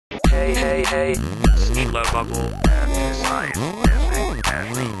Hey, hey, hey. Love bubble.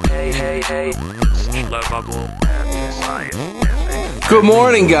 Hey, hey, hey. Love bubble. Good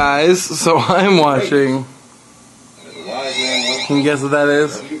morning, guys. So I'm watching. Can you guess what that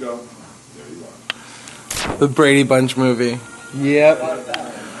is? The Brady Bunch movie. Yep.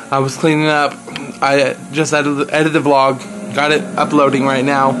 I was cleaning up. I just edited the vlog. Got it uploading right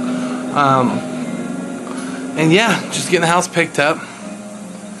now. And yeah, just getting the house picked up.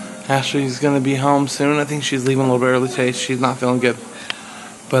 Ashley's gonna be home soon. I think she's leaving a little bit early today. She's not feeling good.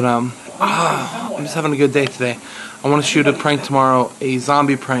 But I'm just having a good day today. I want to shoot a prank tomorrow, a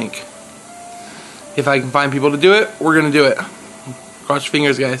zombie prank. If I can find people to do it, we're gonna do it. Cross your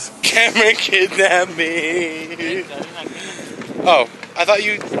fingers, guys. Camera kidnapped me. Oh, I thought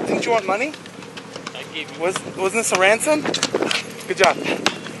you didn't you want money? I gave you. Wasn't this a ransom? Good job.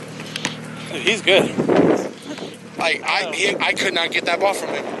 Dude, he's good. I could not get that ball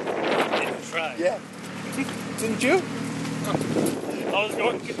from him. Try. Yeah. Didn't you? I was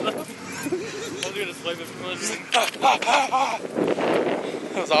going to swipe it for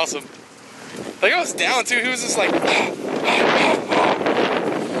That was awesome. Like I was down too. He was just like.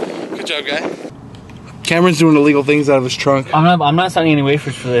 Good job, guy. Cameron's doing illegal things out of his trunk. I'm not signing any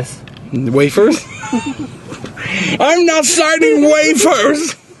wafers for this. Wafers? I'm not signing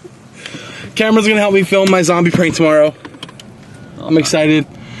wafers. Cameron's gonna help me film my zombie prank tomorrow. I'm excited.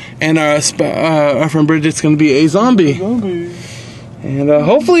 And our friend Bridget's gonna be a zombie. And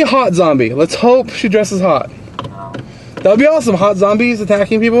hopefully a hot zombie. Let's hope she dresses hot. That would be awesome. Hot zombies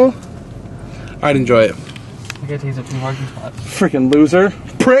attacking people. I'd enjoy it. I gotta taste up some parking spots. Freaking loser.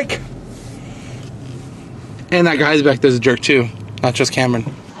 Prick. And that guy's back there's a jerk too. Not just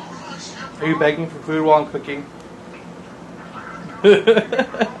Cameron. Are you begging for food while I'm cooking?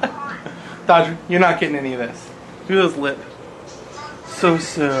 Dodger, you're not getting any of this. Look at his lip. So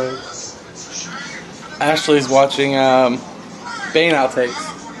sad. Ashley's watching Bane outtakes.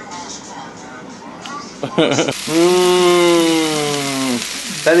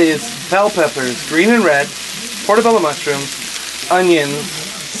 That is bell peppers, green and red, portobello mushrooms, onions,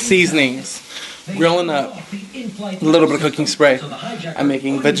 seasonings, grilling up, a little bit of cooking spray. I'm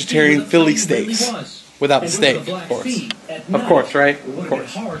making vegetarian Philly steaks. Without the steak, of course. Of course, right? Of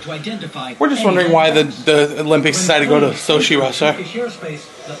course. We're just wondering why the Olympics decided to go to Sochi, Russia.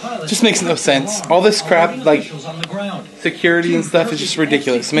 Just makes no sense. All this crap, like security and stuff, is just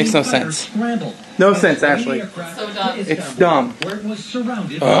ridiculous. It makes no sense. No sense, Ashley. It's dumb.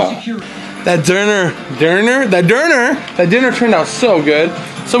 That dinner turned out so good.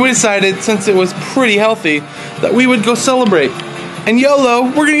 So we decided, since it was pretty healthy, that we would go celebrate. And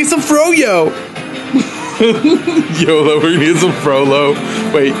YOLO, we're gonna eat some froyo. YOLO, we're gonna get some Frollo.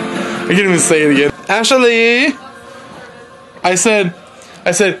 Wait, I can't even say it again. Ashley! I said,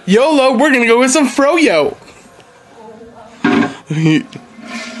 YOLO, we're gonna go get some Froyo. Are you still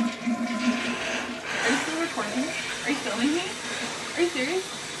recording? Are you filming me? Are you serious?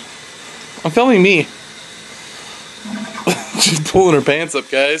 I'm filming me. She's pulling her pants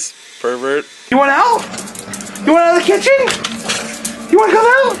up, guys. Pervert. You want out? You want out of the kitchen? You want to come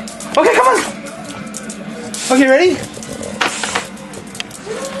out? Okay, come on. Okay, ready?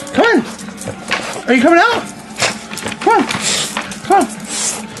 Come on. Are you coming out? Come on. Come on.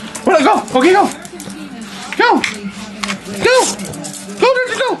 Wanna go? Okay, go. Go. Go. Go,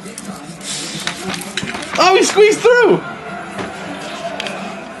 Richard, go. Oh, we squeezed through.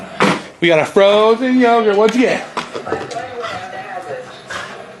 We got a frozen yogurt. What'd you get?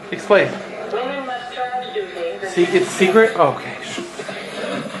 Explain. It's secret? Oh, okay.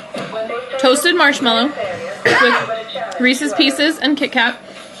 Toasted marshmallow with Reese's Pieces and Kit Kat,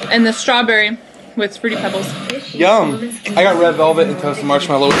 and the strawberry with Fruity Pebbles. Yum. I got red velvet and toasted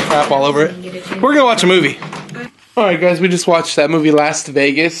marshmallow with crap all over it. We're gonna watch a movie. Alright guys, we just watched that movie Las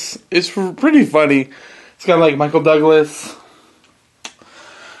Vegas. It's pretty funny. It's got like Michael Douglas.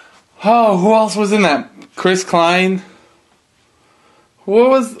 Oh, who else was in that? Chris Klein. What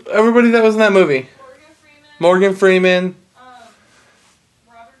was everybody that was in that movie? Morgan Freeman.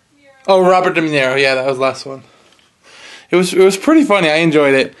 Oh, Robert De Niro. Yeah, that was the last one. It was pretty funny. I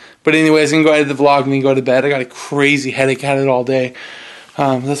enjoyed it. But anyways, I'm going to go edit the vlog and then go to bed. I got a crazy headache. I had it all day.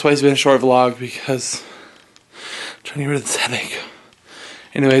 That's why it's been a short vlog, because I'm trying to get rid of this headache.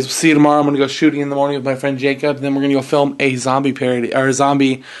 Anyways, we'll see you tomorrow. I'm going to go shooting in the morning with my friend Jacob. Then we're going to go film a zombie parody or a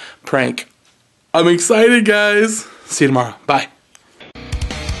zombie prank. I'm excited, guys. See you tomorrow. Bye.